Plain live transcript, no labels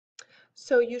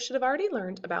So you should have already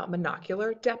learned about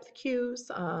monocular depth cues,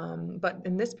 but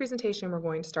in this presentation, we're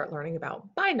going to start learning about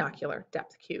binocular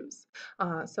depth cues.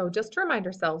 So just to remind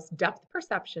ourselves, depth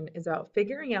perception is about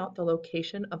figuring out the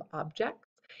location of objects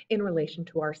in relation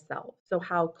to ourselves. So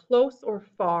how close or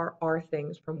far are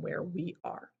things from where we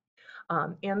are?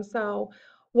 And so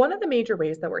one of the major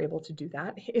ways that we're able to do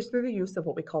that is through the use of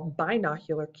what we call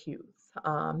binocular cues.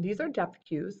 These are depth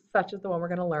cues, such as the one we're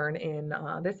going to learn in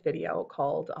this video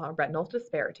called retinal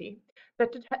disparity,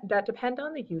 that depend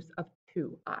on the use of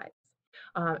two eyes.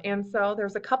 And so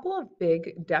there's a couple of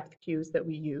big depth cues that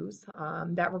we use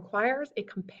that requires a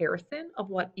comparison of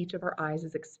what each of our eyes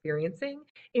is experiencing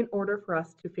in order for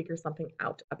us to figure something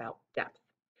out about depth.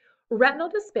 Retinal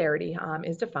disparity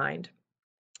is defined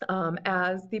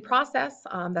as the process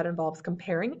that involves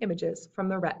comparing images from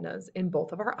the retinas in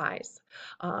both of our eyes.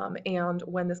 And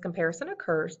when this comparison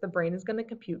occurs, the brain is going to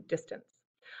compute distance.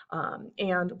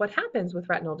 And what happens with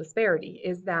retinal disparity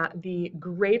is that the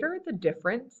greater the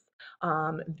difference,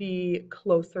 the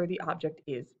closer the object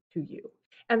is to you.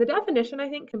 And the definition, I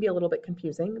think, can be a little bit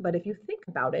confusing, but if you think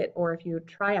about it, or if you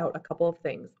try out a couple of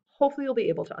things, hopefully you'll be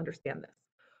able to understand this.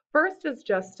 First is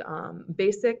just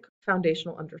basic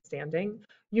foundational understanding.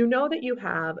 You know that you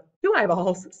have two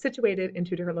eyeballs situated in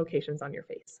two different locations on your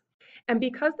face. And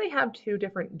because they have two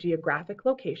different geographic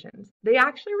locations, they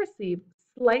actually receive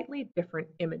slightly different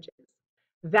images.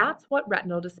 That's what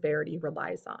retinal disparity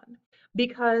relies on,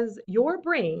 because your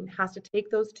brain has to take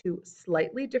those two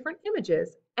slightly different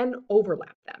images and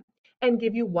overlap them and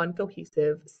give you one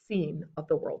cohesive scene of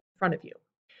the world in front of you.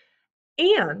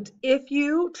 And if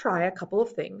you try a couple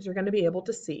of things, you're going to be able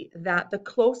to see that the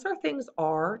closer things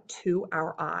are to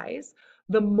our eyes,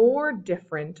 the more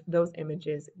different those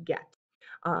images get.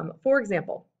 For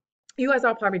example, you guys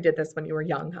all probably did this when you were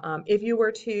young. If you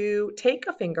were to take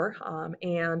a finger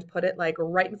and put it like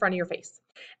right in front of your face,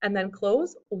 and then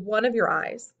close one of your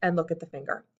eyes and look at the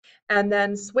finger, and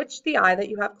then switch the eye that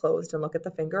you have closed and look at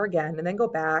the finger again, and then go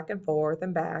back and forth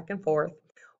and back and forth.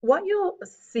 What you'll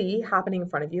see happening in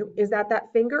front of you is that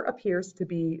that finger appears to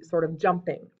be sort of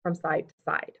jumping from side to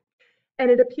side.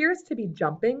 And it appears to be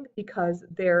jumping because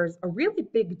there's a really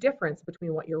big difference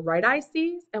between what your right eye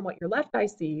sees and what your left eye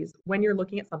sees when you're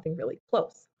looking at something really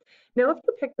close. Now, if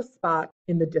you pick a spot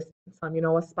in the distance,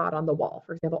 a spot on the wall,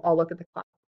 for example, I'll look at the clock.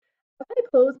 If I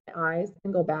close my eyes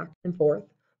and go back and forth,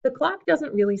 the clock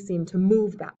doesn't really seem to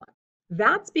move that much.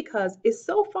 That's because it's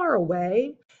so far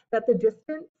away that the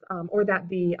distance or that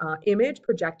the image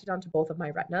projected onto both of my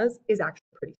retinas is actually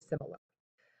pretty similar.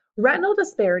 Retinal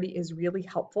disparity is really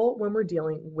helpful when we're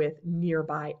dealing with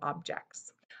nearby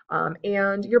objects.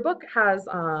 And your book has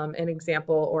an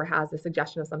example or has a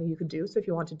suggestion of something you could do. So if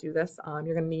you want to do this,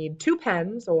 you're going to need two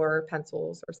pens or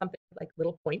pencils or something like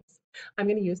little points. I'm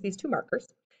going to use these two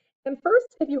markers. And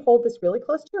first, if you hold this really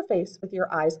close to your face with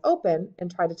your eyes open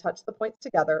and try to touch the points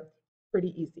together,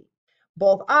 pretty easy.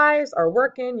 Both eyes are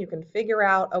working. You can figure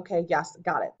out, okay, yes,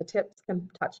 got it. The tips can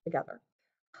touch together.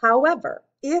 However,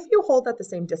 if you hold at the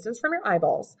same distance from your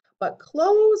eyeballs, but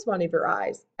close one of your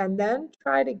eyes and then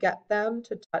try to get them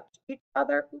to touch each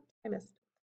other, oops, I missed.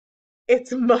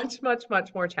 It's much, much,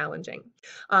 much more challenging.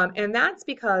 And that's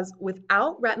because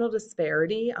without retinal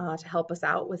disparity to help us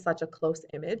out with such a close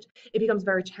image, it becomes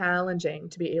very challenging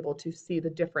to be able to see the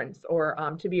difference or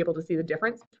to be able to see the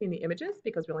difference between the images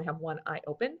because we only have one eye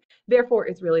open. Therefore,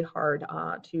 it's really hard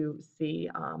to see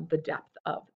the depth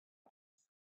of.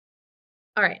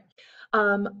 All right.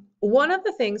 One of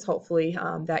the things, hopefully,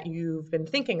 that you've been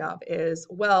thinking of is,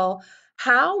 well,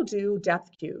 how do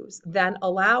depth cues then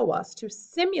allow us to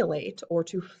simulate or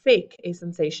to fake a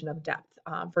sensation of depth,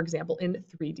 for example, in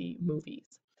 3D movies?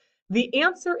 The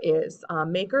answer is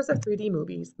makers of 3D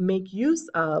movies make use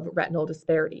of retinal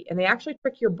disparity, and they actually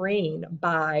trick your brain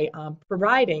by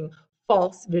providing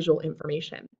false visual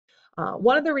information.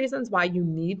 One of the reasons why you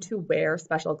need to wear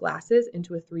special glasses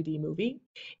into a 3D movie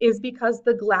is because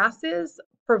the glasses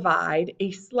provide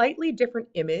a slightly different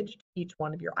image to each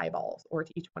one of your eyeballs or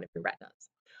to each one of your retinas.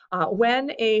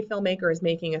 When a filmmaker is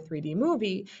making a 3D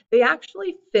movie, they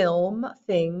actually film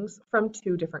things from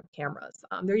two different cameras.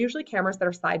 They're usually cameras that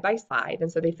are side by side,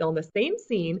 and so they film the same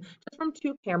scene just from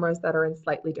two cameras that are in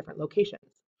slightly different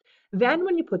locations. Then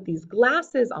when you put these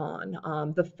glasses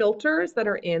on, the filters that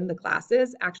are in the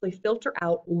glasses actually filter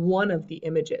out one of the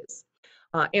images.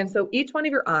 And so each one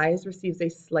of your eyes receives a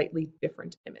slightly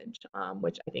different image,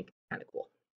 which I think is kind of cool.